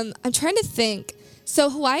 I'm trying to think. So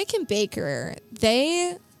Hawaii and Baker,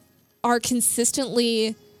 they are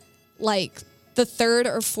consistently like the 3rd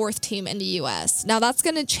or 4th team in the U.S. Now that's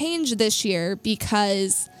going to change this year,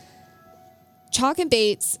 because Chalk and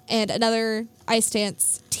Bates and another ice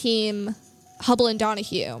dance team, Hubble and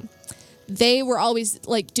Donahue, they were always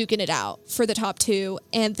like duking it out for the top 2.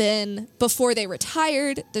 And then before they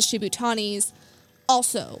retired, the Shibutanis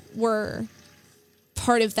also were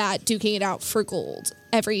part of that duking it out for gold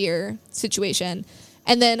every year situation.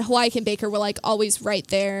 And then Hawaii and Baker were like always right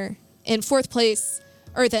there in 4th place,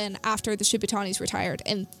 or then after the Shibutanis retired,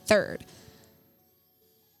 in 3rd.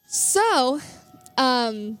 So,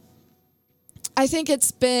 I think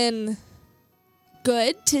it's been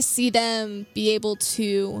good to see them be able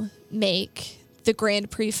to make the Grand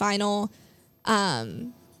Prix final.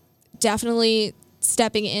 Definitely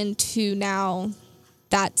stepping into now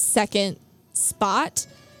that second spot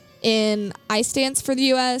in ice dance for the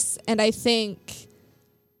U.S. And I think,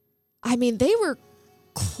 they were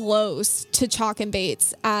close to Chalk and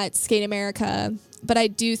Bates at Skate America, but I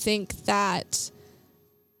do think that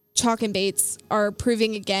Chalk and Bates are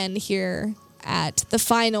proving again here at the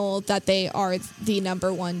final that they are the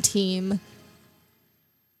number one team.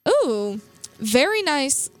 Ooh, very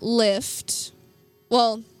nice lift.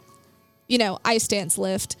 Well, ice dance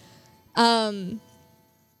lift.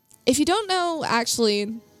 If you don't know,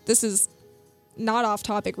 actually, this is not off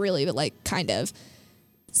topic really, but kind of.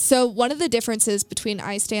 So one of the differences between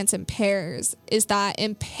ice dance and pairs is that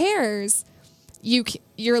in pairs,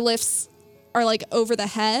 your lifts are over the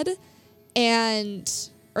head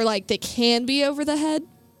or they can be over the head.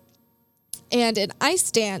 And in ice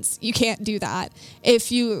dance, you can't do that.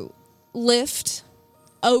 If you lift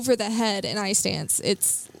over the head in ice dance,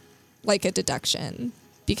 it's like a deduction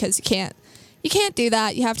because you can't do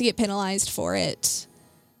that. You have to get penalized for it.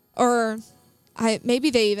 Or maybe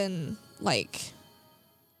they even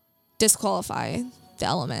disqualify the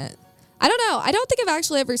element. I don't know. I don't think I've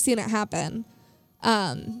actually ever seen it happen.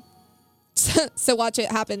 So watch it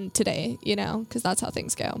happen today, because that's how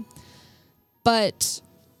things go. But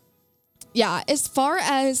yeah, as far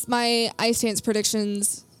as my ice dance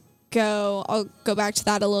predictions go, I'll go back to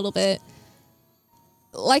that a little bit.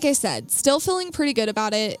 Like I said, still feeling pretty good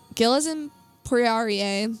about it. Gilles and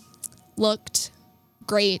Poirier looked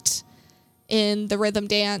great in the rhythm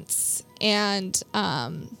dance. And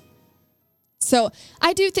so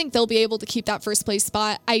I do think they'll be able to keep that first place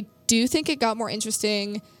spot. I do think it got more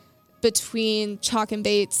interesting between Chalk and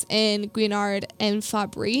Bates and Guinard and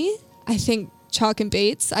Fabry. I think Chalk and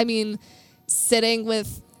Bates, sitting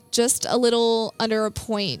with just a little under a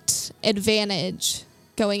point advantage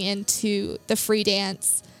going into the free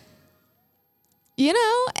dance,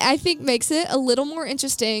 I think makes it a little more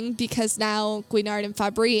interesting because now Guinard and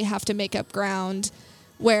Fabry have to make up ground,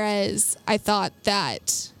 whereas I thought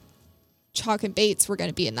that Chalk and Bates were going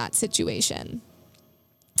to be in that situation.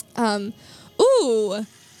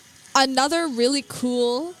 Another really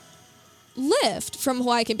cool lift from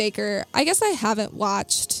Hawaii and Baker. I guess I haven't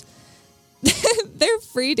watched their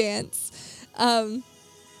free dance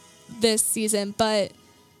this season, but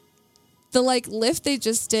the lift they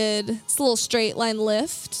just did, it's a little straight line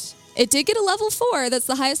lift. It did get a level 4. That's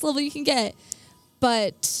the highest level you can get.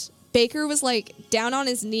 But Baker was down on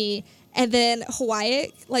his knee, and then Hawaii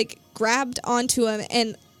grabbed onto him,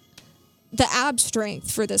 and the ab strength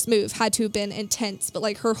for this move had to have been intense,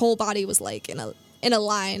 but her whole body was in a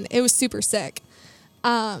line. It was super sick.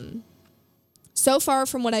 So far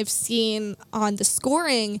from what I've seen on the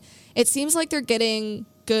scoring, it seems like they're getting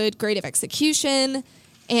good grade of execution,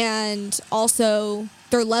 and also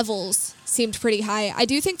their levels seemed pretty high. I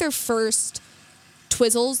do think their first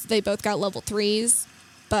twizzles, they both got level 3s,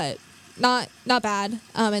 but not bad.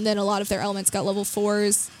 And then a lot of their elements got level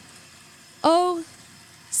 4s. Oh,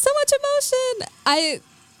 so much emotion.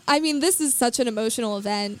 This is such an emotional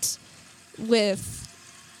event with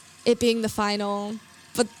it being the final,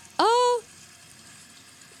 but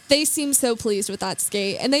they seem so pleased with that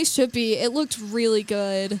skate, and they should be. It looked really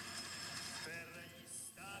good.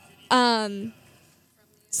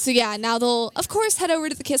 So yeah, now they'll of course head over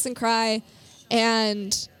to the Kiss and Cry,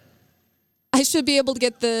 and I should be able to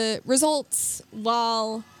get the results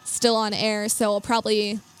while still on air, so I'll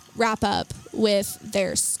probably wrap up with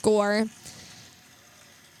their score.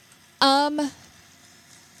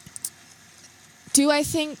 Do I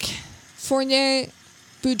think Fournier,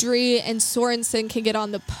 Boudry, and Sorensen can get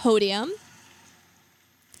on the podium?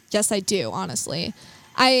 Yes, I do, honestly.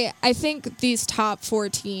 I think these top 4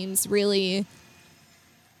 teams really,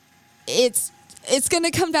 it's going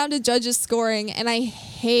to come down to judges scoring, and I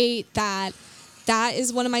hate that. That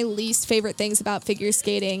is one of my least favorite things about figure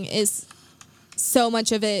skating is so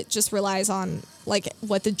much of it just relies on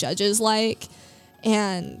what the judges like,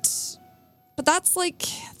 but that's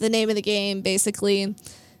the name of the game basically.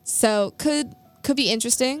 So could be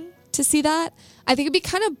interesting to see that. I think it'd be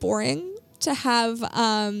kind of boring to have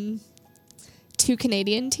 2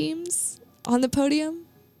 Canadian teams on the podium,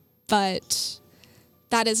 but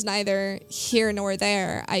that is neither here nor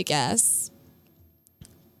there, I guess.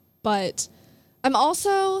 But I'm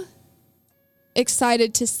also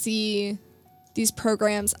excited to see these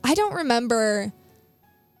programs. I don't remember,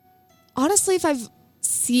 honestly, if I've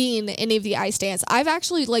seen any of the ice dance. I've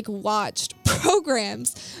actually watched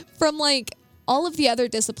programs from all of the other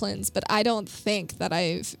disciplines, but I don't think that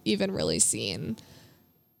I've even really seen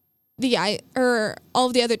all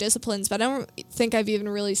of the other disciplines, but I don't think I've even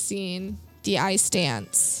really seen the ice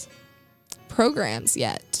dance programs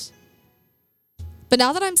yet. But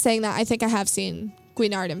now that I'm saying that, I think I have seen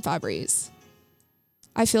Guinard and Fabrice.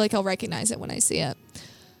 I feel like I'll recognize it when I see it.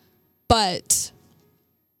 But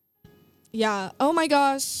yeah, oh my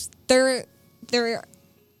gosh, their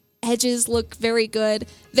edges look very good.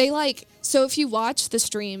 So if you watch the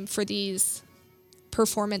stream for these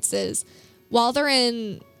performances, while they're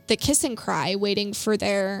in the kiss and cry waiting for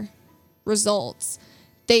their results,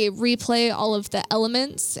 they replay all of the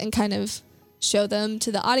elements and kind of show them to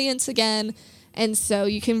the audience again. And so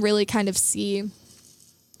you can really kind of see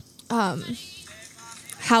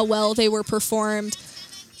how well they were performed.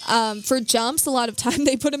 For jumps, a lot of time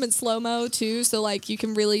they put them in slow-mo too, so like you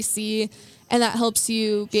can really see, and that helps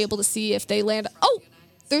you be able to see if they land. Oh,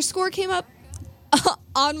 their score came up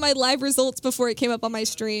on my live results before it came up on my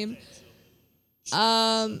stream.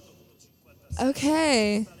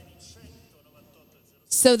 Okay.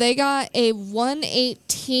 So they got a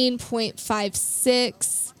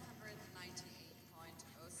 118.56.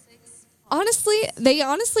 They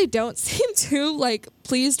honestly don't seem too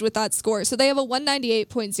pleased with that score. So they have a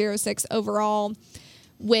 198.06 overall,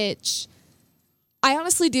 which I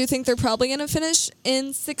honestly do think they're probably going to finish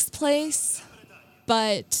in 6th place,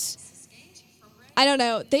 but I don't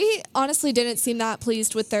know. They honestly didn't seem that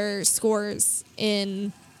pleased with their scores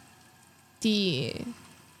in the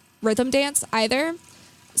rhythm dance either.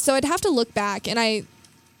 So I'd have to look back, and I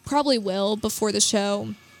probably will before the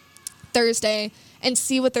show Thursday, and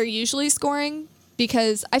see what they're usually scoring,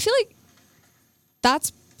 because I feel like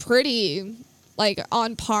that's pretty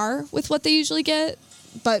on par with what they usually get,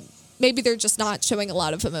 but maybe they're just not showing a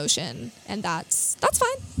lot of emotion, and that's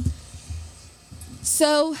fine.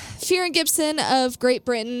 So Fear and Gibson of Great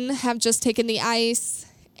Britain have just taken the ice,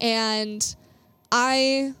 and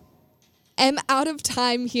I am out of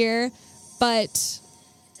time here, but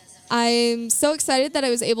I'm so excited that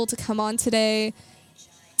I was able to come on today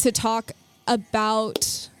to talk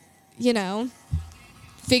about,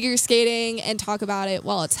 figure skating and talk about it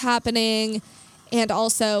while it's happening. And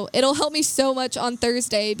also, it'll help me so much on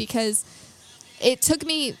Thursday because it took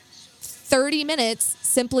me 30 minutes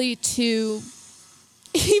simply to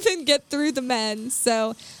even get through the men.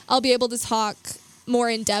 So I'll be able to talk more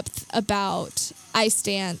in depth about ice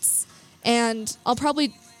dance. And I'll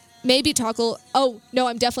probably maybe talk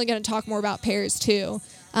I'm definitely going to talk more about pairs too,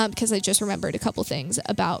 because I just remembered a couple things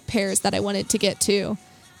about pairs that I wanted to get to.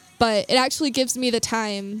 But it actually gives me the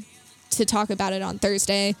time to talk about it on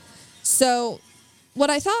Thursday. So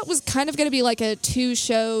what I thought was kind of going to be like a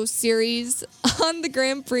 2-show series on the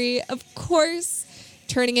Grand Prix, of course,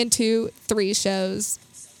 turning into 3 shows.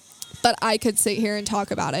 But I could sit here and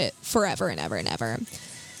talk about it forever and ever and ever.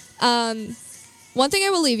 One thing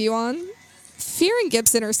I will leave you on, Fear and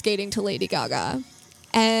Gibson are skating to Lady Gaga.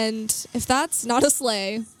 And if that's not a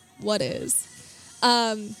sleigh, what is?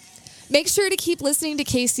 Make sure to keep listening to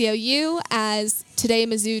KCOU as today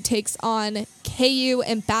Mizzou takes on KU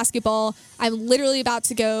in basketball. I'm literally about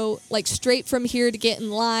to go straight from here to get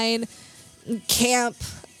in line, camp.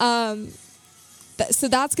 So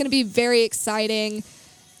that's going to be very exciting.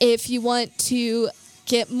 If you want to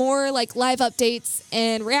get more live updates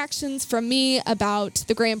and reactions from me about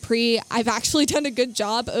the Grand Prix, I've actually done a good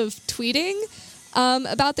job of tweeting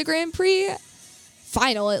about the Grand Prix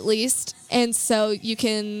final, at least. And so you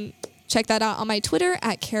can check that out on my Twitter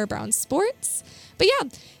at Cara Brown Sports. But yeah,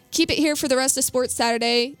 keep it here for the rest of Sports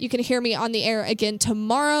Saturday. You can hear me on the air again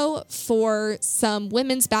tomorrow for some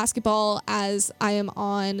women's basketball, as I am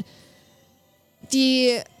on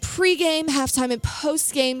the pregame, halftime, and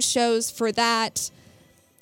postgame shows for that.